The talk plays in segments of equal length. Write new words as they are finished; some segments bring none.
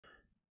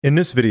In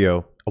this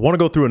video, I want to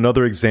go through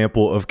another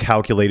example of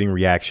calculating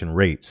reaction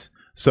rates.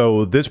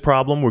 So this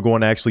problem, we're going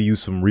to actually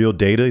use some real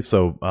data.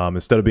 So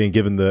instead of being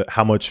given the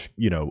how much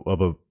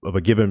of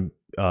a given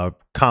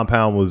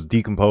compound was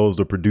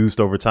decomposed or produced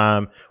over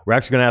time, we're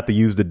actually going to have to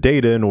use the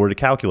data in order to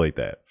calculate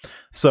that.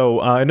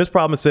 So in this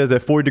problem, it says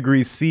at 40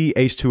 degrees C,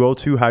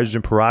 H2O2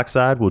 hydrogen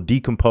peroxide will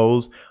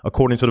decompose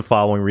according to the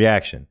following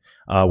reaction,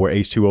 where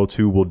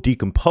H2O2 will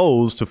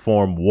decompose to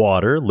form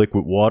water,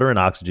 liquid water, and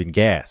oxygen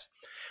gas.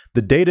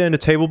 The data in the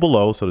table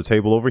below, so the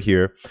table over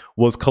here,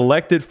 was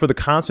collected for the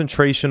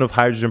concentration of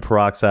hydrogen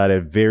peroxide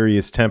at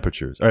various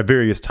temperatures, or at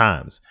various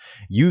times.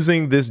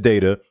 Using this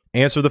data,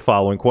 answer the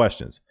following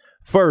questions.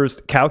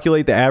 First,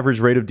 calculate the average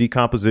rate of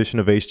decomposition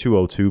of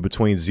H2O2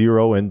 between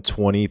 0 and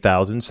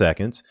 20,000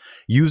 seconds.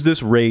 Use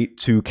this rate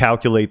to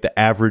calculate the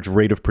average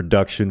rate of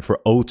production for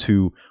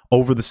O2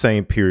 over the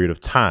same period of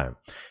time.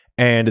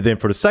 And then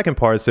for the second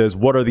part, it says,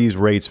 what are these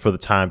rates for the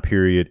time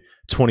period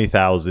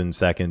 20,000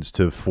 seconds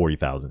to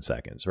 40,000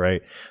 seconds,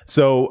 right?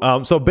 So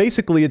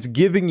basically it's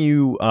giving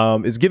you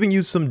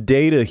some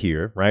data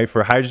here, right?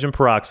 For hydrogen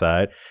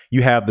peroxide,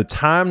 you have the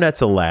time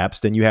that's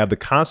elapsed and you have the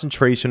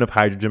concentration of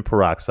hydrogen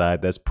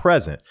peroxide that's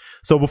present.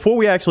 So before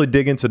we actually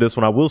dig into this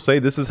one, I will say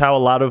this is how a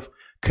lot of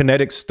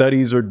kinetic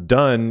studies are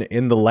done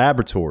in the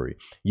laboratory.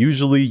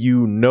 Usually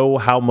you know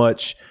how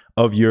much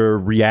of your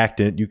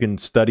reactant, you can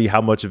study how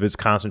much of its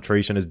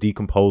concentration is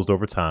decomposed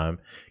over time.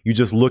 You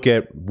just look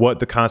at what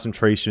the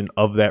concentration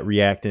of that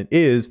reactant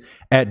is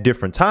at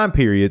different time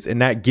periods,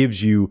 and that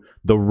gives you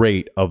the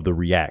rate of the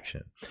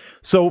reaction.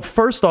 So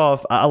first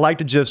off, I like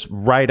to just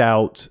write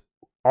out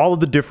all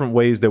of the different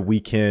ways that we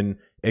can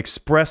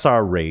express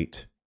our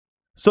rate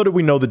so that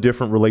we know the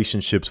different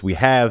relationships we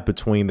have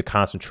between the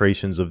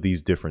concentrations of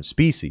these different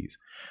species.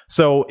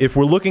 So if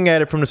we're looking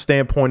at it from the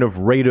standpoint of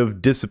rate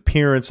of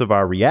disappearance of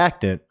our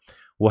reactant,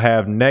 we'll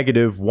have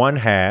negative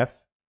 1/2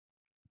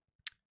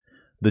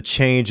 the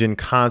change in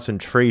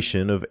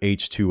concentration of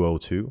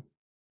H2O2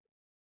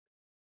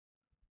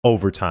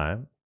 over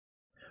time,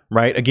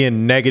 right?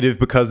 Again, negative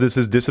because this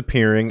is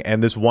disappearing,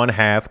 and this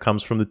 1/2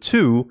 comes from the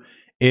 2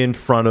 in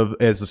front of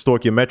as the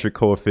stoichiometric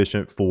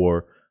coefficient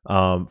for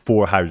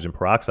hydrogen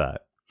peroxide.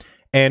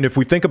 And if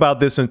we think about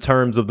this in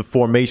terms of the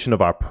formation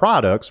of our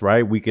products,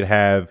 right, we could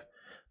have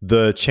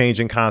the change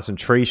in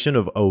concentration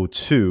of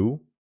O2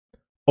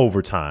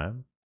 over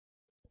time.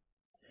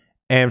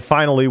 And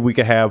finally, we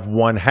could have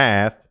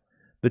 1/2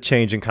 the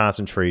change in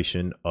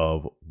concentration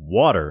of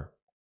water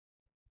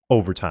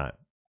over time.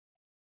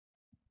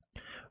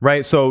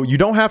 Right, so you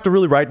don't have to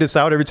really write this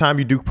out every time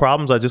you do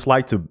problems. I just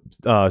like to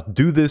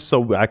do this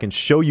so I can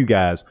show you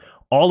guys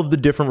all of the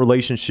different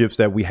relationships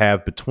that we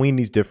have between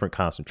these different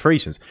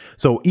concentrations.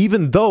 So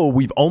even though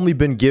we've only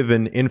been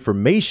given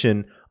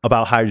information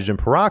about hydrogen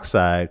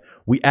peroxide,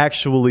 we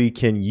actually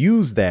can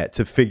use that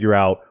to figure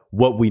out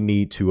what we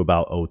need to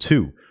about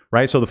O2.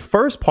 Right, so the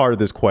first part of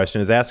this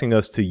question is asking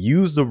us to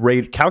use the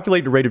rate,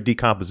 calculate the rate of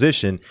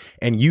decomposition,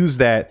 and use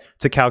that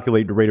to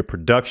calculate the rate of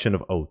production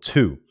of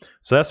O2.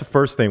 So that's the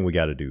first thing we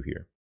got to do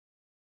here.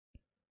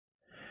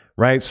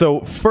 Right,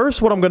 so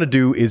first what I'm going to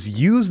do is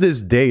use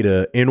this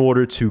data in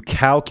order to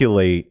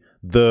calculate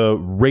the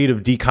rate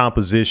of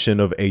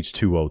decomposition of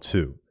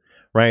H2O2.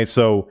 Right,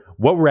 so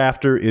what we're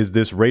after is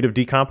this rate of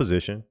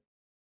decomposition,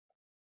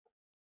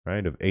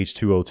 right, of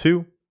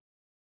H2O2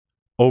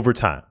 over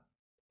time.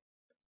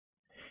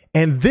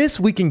 And this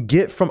we can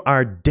get from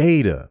our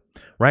data,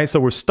 right?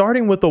 So we're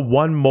starting with a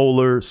 1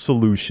 molar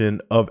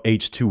solution of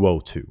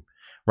H2O2,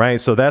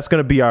 right? So that's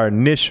going to be our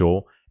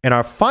initial, and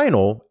our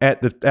final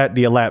at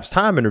the elapsed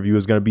time interview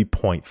is going to be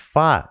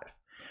 0.5,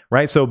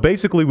 right? So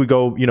basically we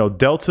go,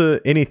 delta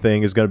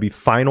anything is going to be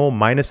final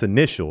minus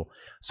initial.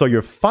 So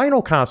your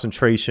final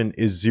concentration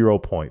is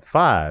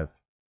 0.5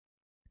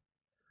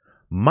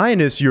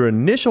 minus your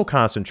initial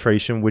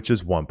concentration, which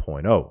is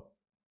 1.0.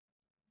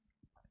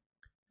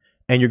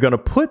 And you're going to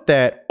put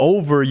that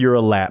over your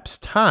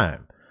elapsed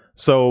time.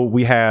 So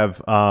we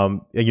have,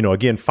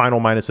 again,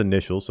 final minus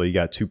initial. So you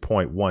got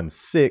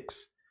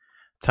 2.16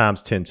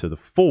 times 10 to the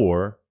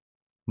 4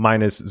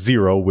 minus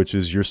 0, which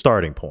is your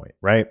starting point,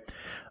 right?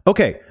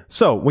 Okay,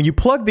 so when you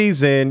plug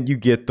these in, you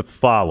get the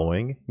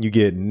following. You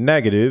get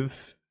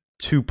negative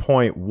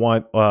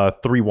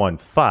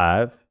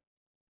 2.315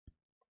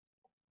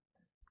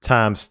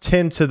 times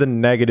 10 to the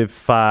negative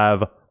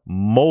 5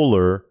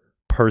 molar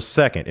per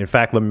second. In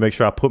fact, let me make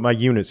sure I put my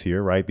units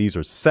here, right? These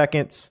are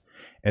seconds,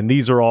 and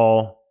these are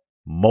all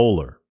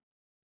molar,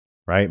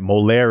 right?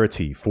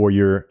 Molarity for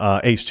your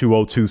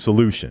H2O2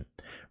 solution,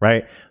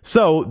 right?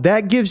 So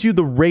that gives you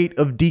the rate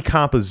of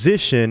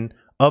decomposition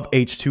of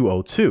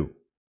H2O2.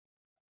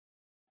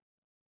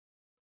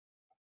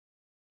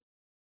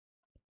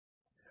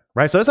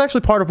 Right, so that's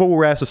actually part of what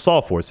we're asked to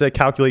solve for. It said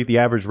calculate the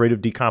average rate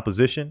of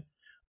decomposition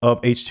of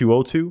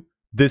H2O2.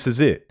 This is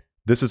it.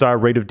 This is our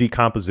rate of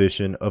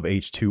decomposition of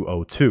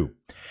H2O2.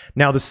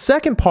 Now, the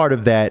second part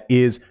of that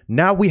is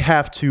now we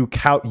have to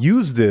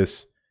use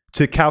this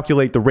to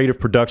calculate the rate of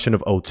production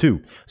of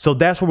O2. So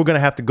that's where we're going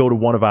to have to go to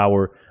one of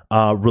our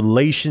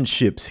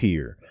relationships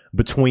here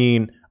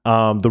between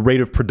the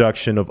rate of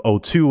production of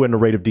O2 and the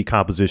rate of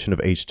decomposition of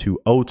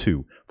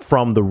H2O2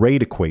 from the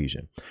rate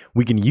equation.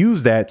 We can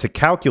use that to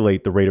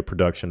calculate the rate of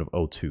production of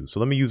O2. So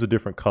let me use a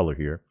different color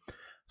here.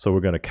 So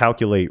we're going to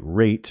calculate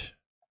rate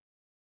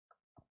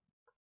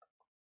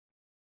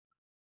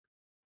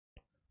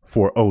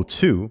for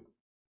O2,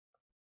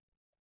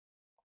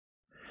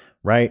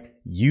 right?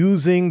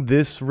 Using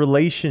this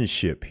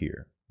relationship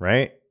here,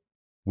 right?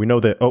 We know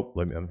that, oh,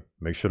 let me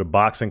make sure the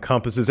box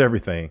encompasses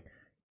everything.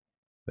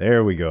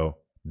 There we go.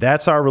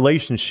 That's our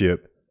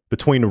relationship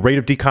between the rate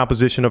of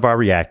decomposition of our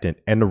reactant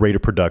and the rate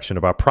of production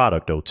of our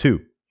product, O2.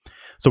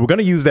 So we're going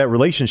to use that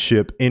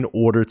relationship in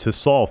order to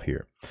solve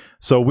here.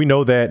 So we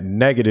know that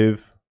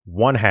negative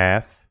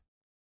 1/2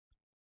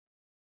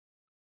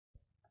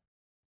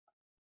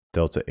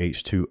 delta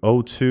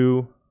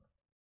H2O2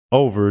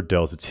 over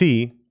delta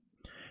T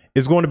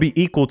is going to be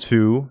equal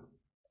to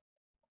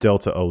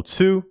delta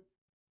O2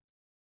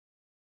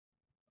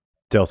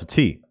 delta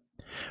T.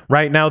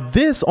 Right now,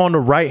 this on the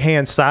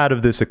right-hand side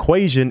of this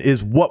equation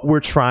is what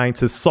we're trying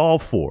to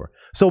solve for.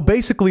 So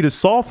basically, to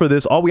solve for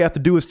this, all we have to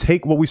do is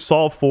take what we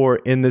solved for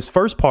in this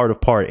first part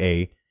of part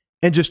A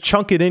and just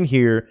chunk it in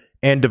here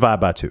and divide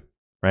by 2,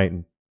 right?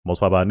 And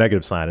multiply by a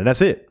negative sign, and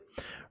that's it,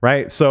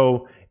 right?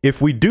 So if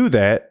we do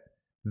that,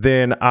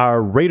 then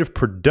our rate of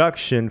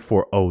production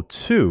for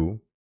O2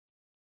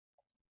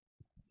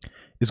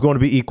 is going to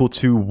be equal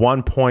to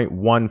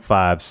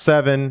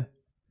 1.157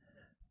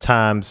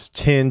 times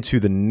 10 to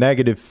the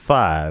negative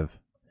 5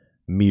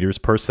 meters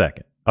per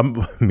second.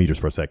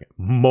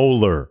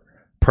 Molar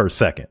per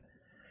second.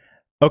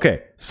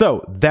 Okay,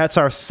 so that's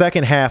our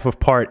second half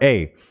of part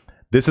A.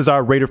 This is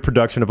our rate of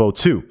production of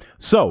O2.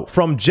 So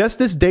from just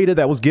this data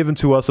that was given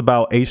to us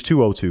about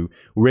H2O2,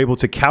 we were able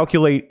to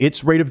calculate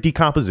its rate of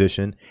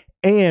decomposition,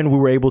 and we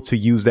were able to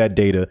use that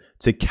data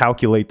to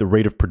calculate the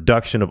rate of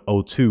production of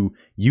O2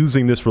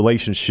 using this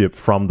relationship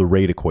from the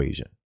rate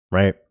equation,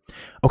 right?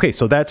 Okay,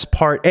 so that's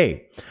part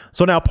A.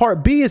 So now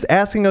part B is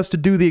asking us to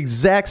do the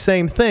exact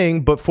same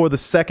thing, but for the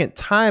second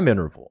time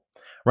interval,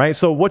 right?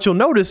 So what you'll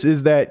notice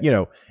is that, you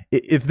know,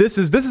 if this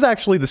is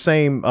actually the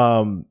same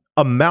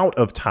amount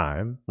of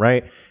time,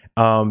 right?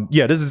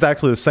 Yeah, this is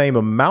actually the same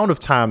amount of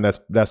time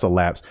that's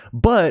elapsed,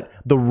 but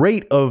the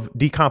rate of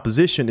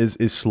decomposition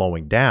is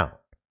slowing down,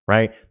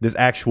 right? This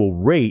actual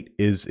rate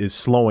is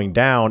slowing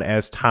down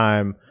as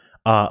time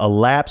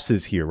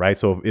elapses here, right?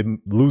 So if it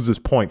loses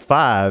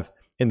 0.5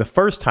 in the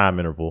first time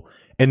interval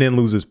and then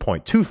loses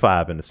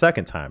 0.25 in the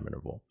second time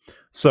interval.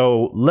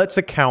 So let's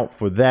account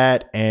for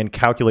that and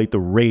calculate the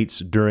rates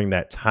during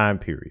that time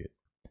period.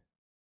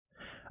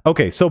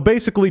 Okay, so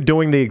basically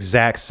doing the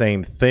exact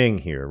same thing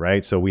here,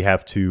 right? So we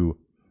have to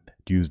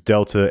use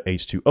delta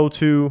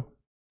H2O2,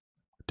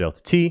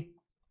 delta T,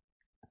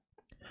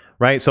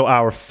 right? So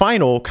our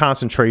final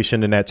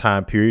concentration in that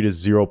time period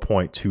is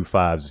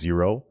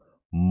 0.250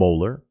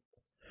 molar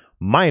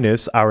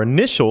minus our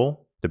initial,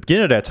 the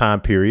beginning of that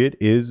time period,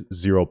 is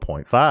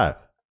 0.5.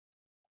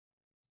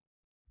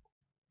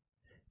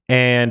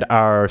 And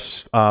our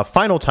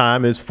final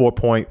time is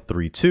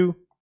 4.32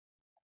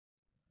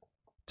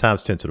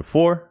 times 10 to the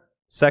 4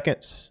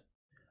 seconds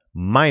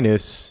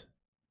minus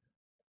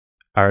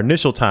our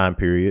initial time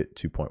period,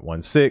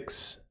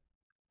 2.16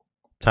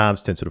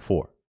 times 10 to the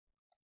 4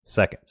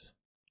 seconds.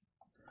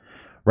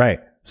 Right.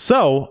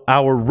 So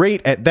our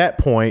rate at that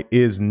point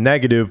is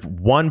negative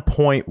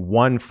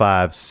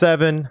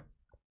 1.157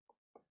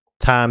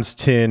 times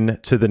 10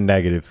 to the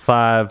negative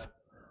 5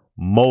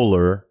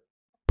 molar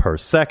per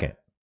second.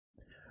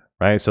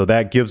 Right. So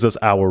that gives us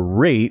our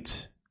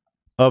rate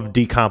of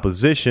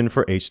decomposition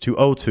for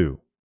H2O2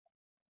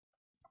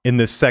 in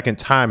this second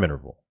time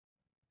interval.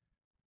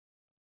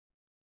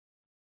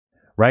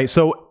 Right.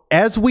 So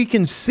as we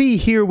can see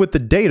here with the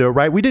data,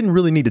 right, we didn't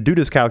really need to do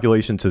this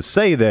calculation to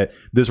say that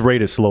this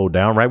rate is slowed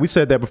down, right? We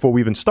said that before we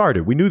even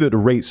started. We knew that the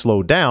rate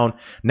slowed down.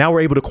 Now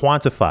we're able to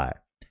quantify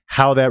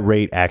how that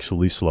rate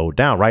actually slowed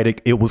down,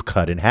 right? It was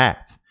cut in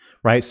half,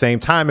 right? Same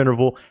time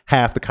interval,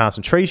 half the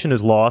concentration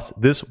is lost.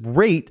 This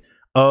rate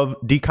of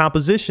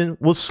decomposition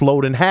was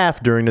slowed in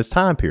half during this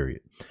time period,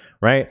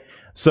 right?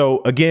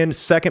 So again,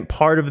 second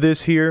part of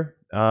this here,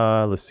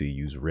 let's see,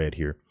 use red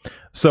here.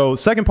 So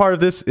second part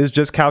of this is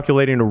just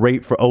calculating the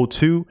rate for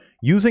O2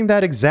 using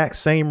that exact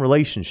same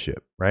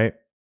relationship, right?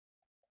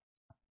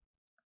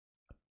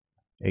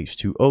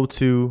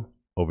 H2O2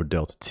 over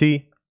delta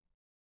T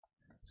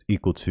is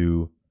equal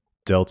to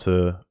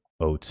delta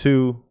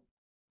O2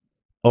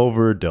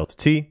 over delta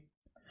T,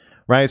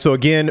 right? So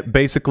again,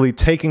 basically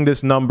taking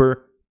this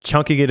number,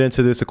 chunking it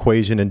into this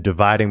equation and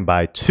dividing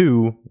by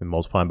 2 and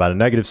multiplying by the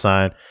negative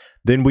sign,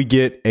 then we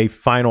get a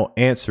final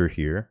answer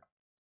here,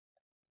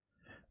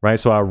 right?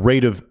 So our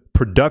rate of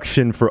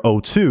production for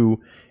O2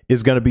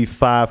 is going to be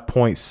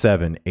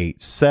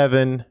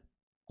 5.787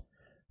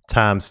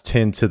 times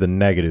 10 to the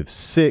negative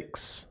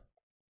 6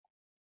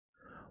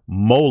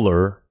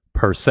 molar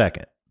per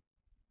second.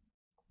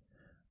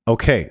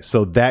 Okay,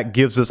 so that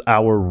gives us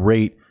our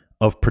rate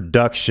of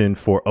production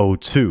for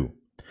O2.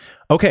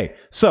 Okay,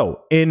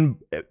 so in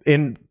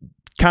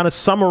kind of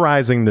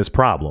summarizing this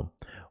problem,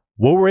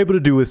 what we're able to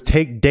do is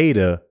take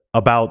data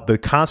about the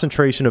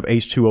concentration of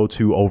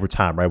H2O2 over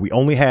time, right? We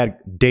only had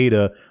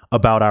data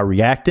about our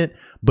reactant,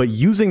 but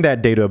using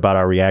that data about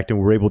our reactant,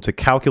 we're able to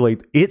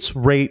calculate its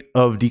rate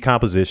of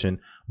decomposition,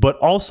 but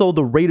also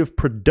the rate of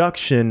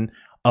production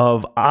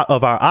of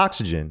our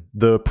oxygen,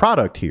 the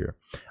product here,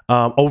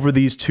 over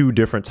these two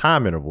different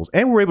time intervals.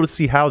 And we're able to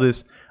see how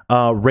this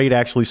rate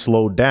actually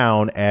slowed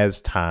down as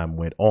time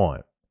went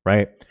on,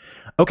 right?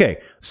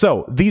 Okay,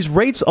 so these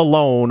rates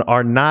alone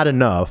are not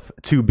enough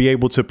to be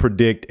able to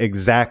predict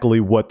exactly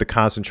what the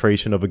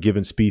concentration of a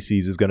given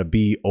species is going to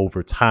be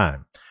over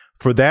time.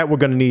 For that, we're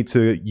going to need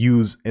to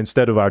use,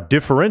 instead of our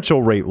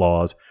differential rate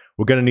laws,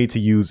 we're going to need to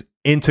use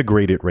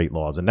integrated rate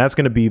laws. And that's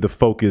going to be the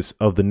focus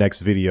of the next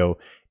video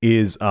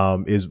is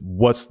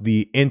what's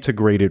the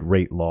integrated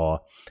rate law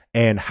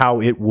and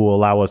how it will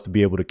allow us to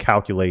be able to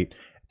calculate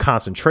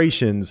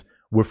concentrations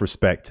with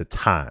respect to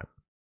time.